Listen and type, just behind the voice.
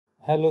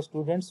Hello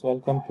students,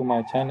 welcome to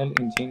my channel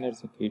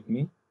Engineers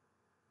Academy.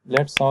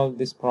 Let's solve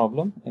this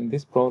problem. In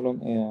this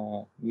problem,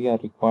 we are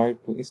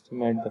required to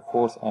estimate the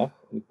force F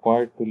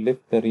required to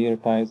lift the rear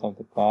tires of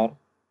the car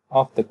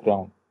off the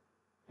ground,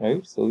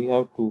 right? So we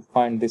have to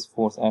find this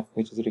force F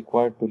which is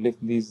required to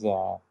lift these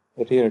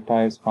rear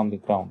tires from the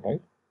ground,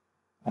 right?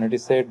 And it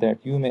is said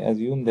that you may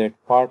assume that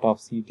part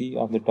of CD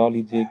of the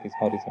dolly jake is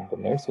horizontal,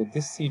 right? So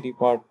this CD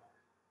part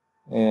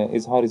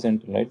is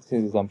horizontal, right? This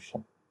is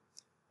assumption.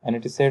 And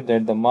it is said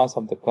that the mass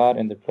of the car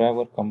and the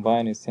driver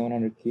combined is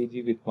 700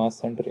 kg with mass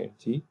center at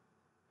G.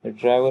 The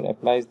driver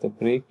applies the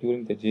brake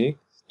during the jake.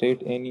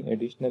 State any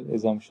additional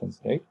assumptions,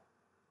 right?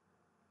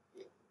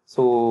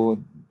 So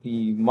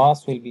the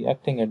mass will be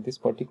acting at this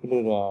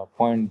particular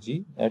point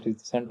G, that is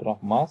the center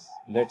of mass.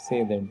 Let's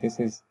say that this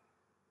is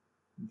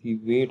the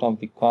weight of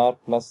the car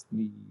plus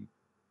the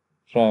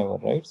driver,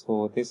 right?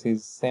 So this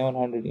is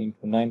 700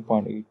 into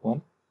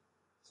 9.81.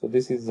 So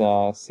this is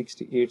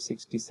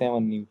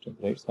 6867 newtons,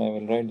 right? So I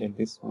will write that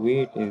this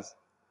weight is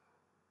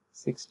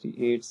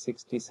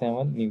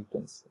 6867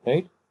 newtons,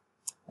 right?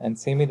 And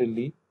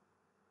similarly,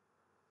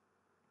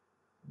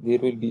 there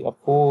will be a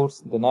force,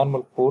 the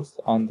normal force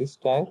on this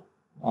tire,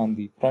 on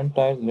the front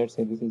tire. Let's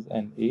say this is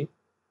an A,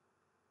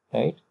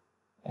 right?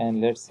 And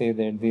let's say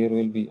that there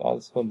will be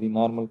also the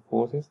normal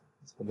forces.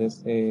 So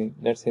let's say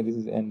this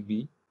is an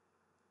B,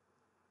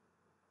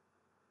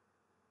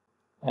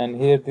 and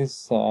here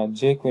this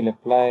jake will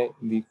apply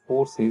the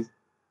forces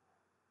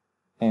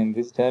in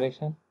this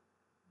direction.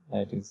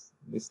 That is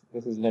this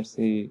is, let's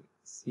say,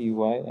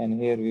 CY, and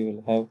here we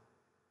will have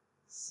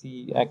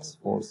CX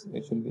force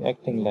which will be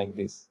acting like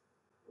this.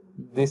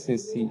 This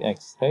is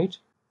CX, right?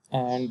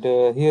 And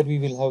here we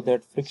will have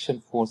that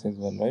friction force as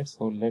well, right?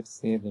 So let's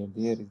say that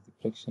there is the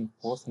friction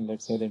force, and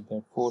let's say that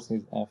that force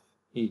is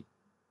FA.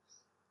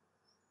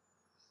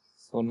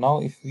 So now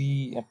if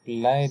we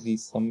apply the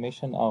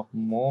summation of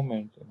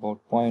moment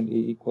about point A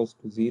equals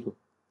to 0,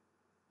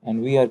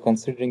 and we are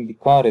considering the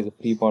car as a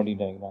free body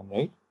diagram,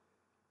 right?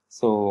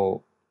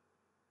 So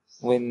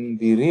when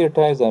the rear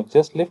tires are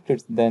just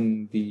lifted,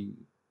 then the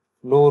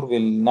floor will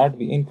not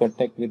be in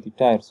contact with the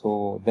tire,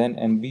 so then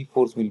MB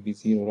force will be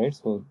 0, right?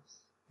 So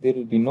there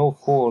will be no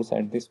force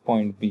at this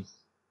point B,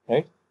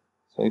 right?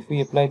 So if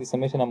we apply the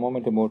summation of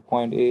moment about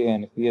point A,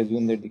 and if we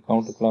assume that the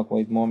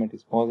counterclockwise moment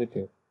is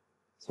positive,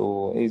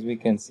 so as we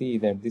can see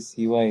that this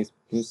CY is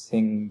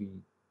producing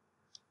the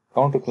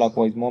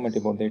counterclockwise moment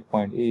about that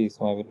point A,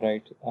 so I will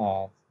write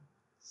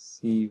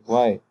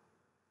CY,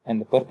 and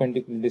the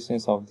perpendicular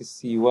distance of this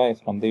CY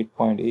from that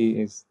point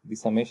A is the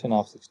summation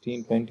of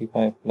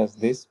 1625 plus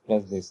this,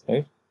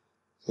 right?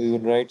 So we will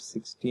write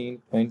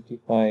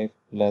 1625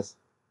 plus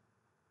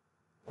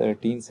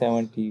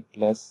 1370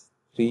 plus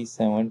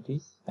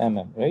 370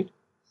 mm, right?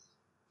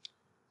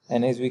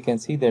 And as we can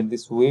see that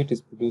this weight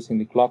is producing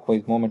the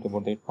clockwise moment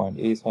about that point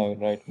A, so I will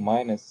write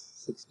minus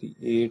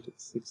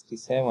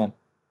 6867,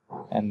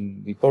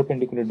 and the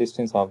perpendicular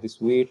distance of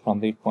this weight from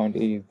that point A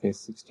is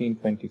this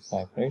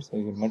 1625, right? So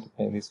we will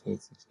multiply this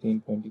with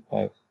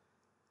 1625,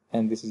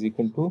 and this is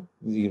equal to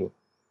 0.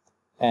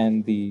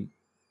 And the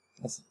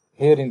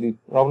here in the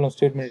problem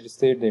statement it is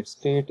said that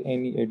state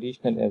any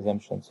additional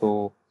assumption.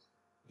 So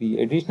the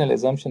additional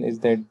assumption is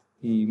that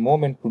the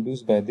moment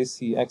produced by this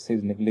Cx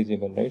is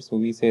negligible, right? So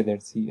we say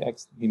that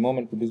Cx, the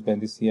moment produced by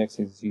this Cx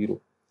is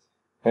 0,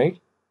 right?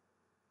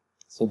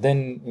 So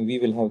then we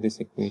will have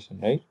this equation,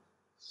 right?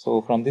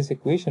 So from this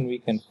equation we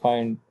can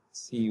find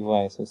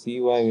Cy. So Cy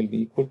will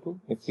be equal to,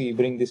 if we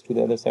bring this to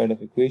the other side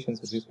of equation,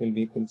 so this will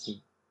be equal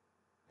to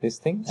this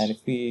thing, and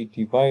if we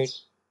divide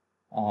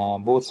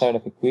both side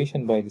of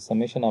equation by the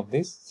summation of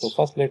this, so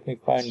first let me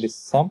find this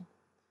sum,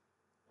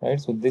 right?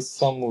 So this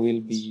sum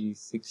will be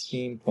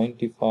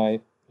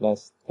 1625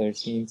 plus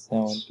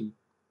 1370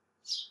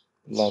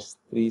 plus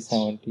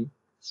 370.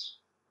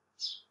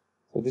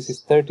 So this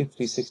is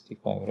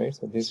 3365, right?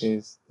 So this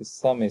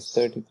sum is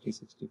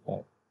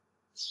 3365.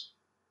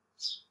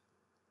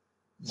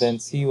 Then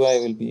Cy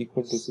will be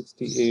equal to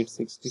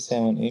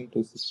 6867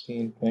 into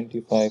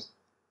 1625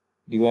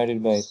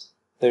 divided by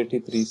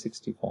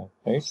 3365,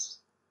 right?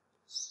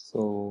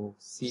 So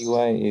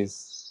Cy is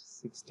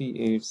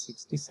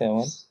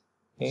 6867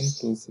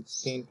 into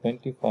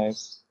 1625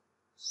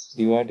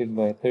 divided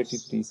by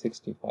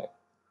 3365.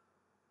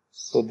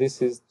 So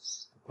this is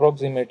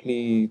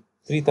approximately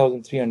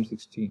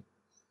 3316,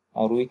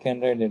 or we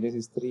can write that this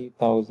is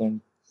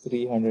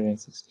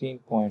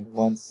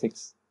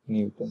 3316.16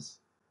 newtons.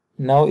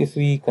 Now if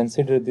we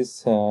consider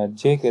this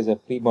jake as a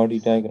free body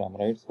diagram,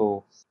 right?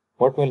 So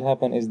what will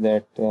happen is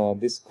that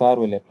this car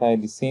will apply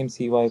the same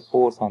Cy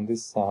force on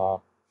this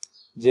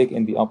jake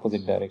in the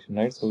opposite direction,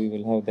 right? So we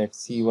will have that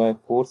Cy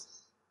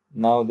force.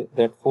 Now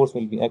that force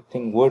will be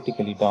acting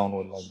vertically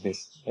downward like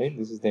this, right?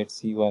 This is that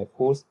Cy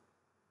force,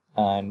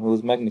 and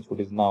whose magnitude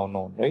is now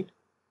known, right?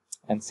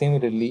 And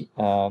similarly,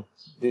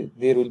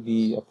 there will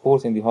be a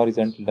force in the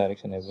horizontal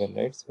direction as well,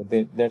 right? So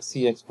that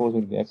Cx force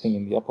will be acting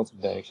in the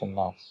opposite direction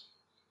now.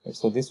 Right?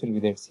 So this will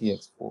be that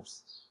Cx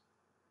force.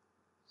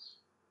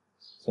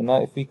 So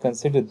now if we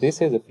consider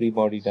this as a free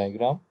body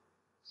diagram,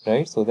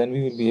 right? So then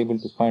we will be able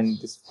to find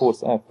this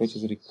force F, which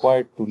is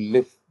required to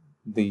lift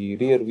the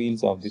rear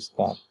wheels of this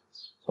car.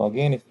 So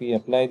again, if we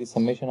apply the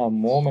summation of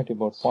moment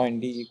about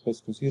point D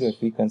equals to 0, if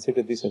we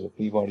consider this as a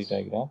free body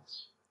diagram,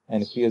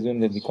 and if we assume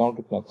that the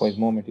counterclockwise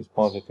moment is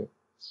positive.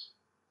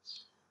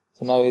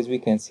 So now as we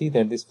can see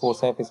that this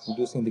force F is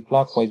producing the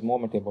clockwise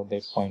moment about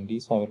that point D,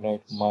 so I will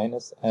write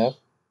minus F,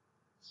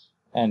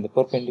 and the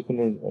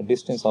perpendicular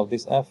distance of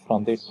this F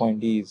from that point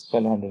D is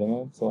 1200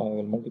 mm, so I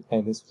will multiply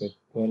this with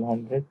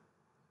 1200,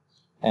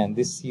 and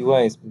this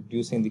Cy is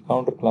producing the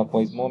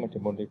counterclockwise moment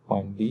about that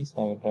point D, so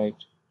I will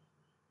write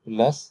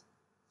plus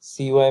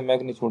Cy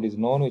magnitude is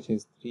known, which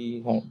is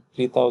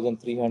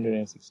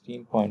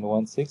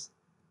 3316.16,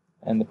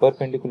 and the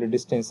perpendicular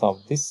distance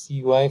of this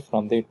Cy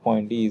from that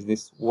point D is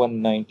this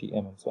 190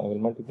 mm, so I will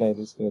multiply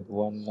this with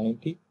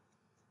 190.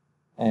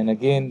 And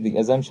again, the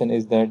assumption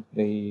is that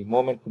the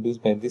moment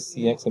produced by this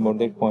Cx about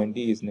that point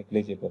D is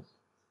negligible.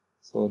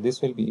 So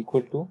this will be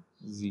equal to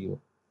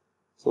 0.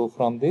 So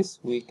from this,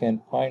 we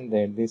can find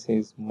that this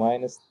is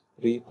minus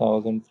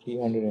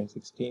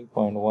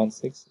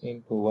 3316.16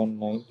 into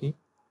 190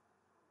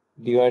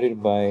 divided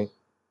by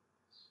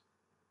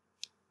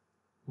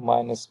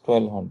minus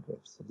 1200.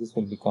 So this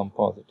will become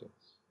positive,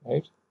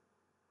 right?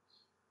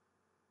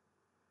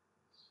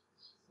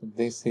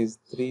 This is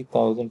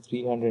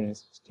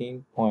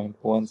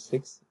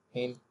 3316.16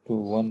 into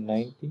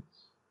 190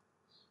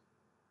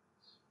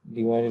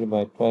 divided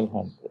by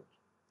 1200.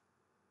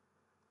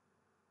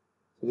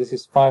 So this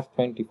is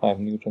 525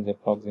 newtons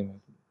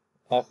approximately.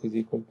 F is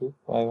equal to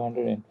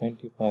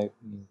 525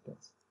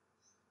 newtons.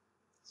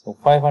 So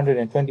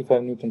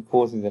 525 Newton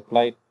force is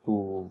applied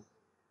to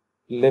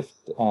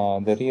lift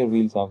the rear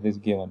wheels of this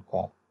given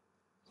car.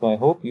 So I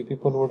hope you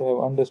people would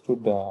have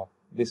understood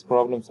this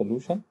problem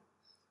solution.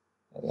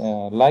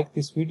 Like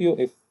this video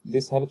if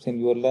this helps in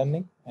your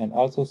learning, and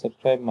also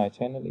subscribe my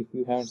channel if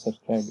you haven't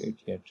subscribed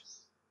it yet.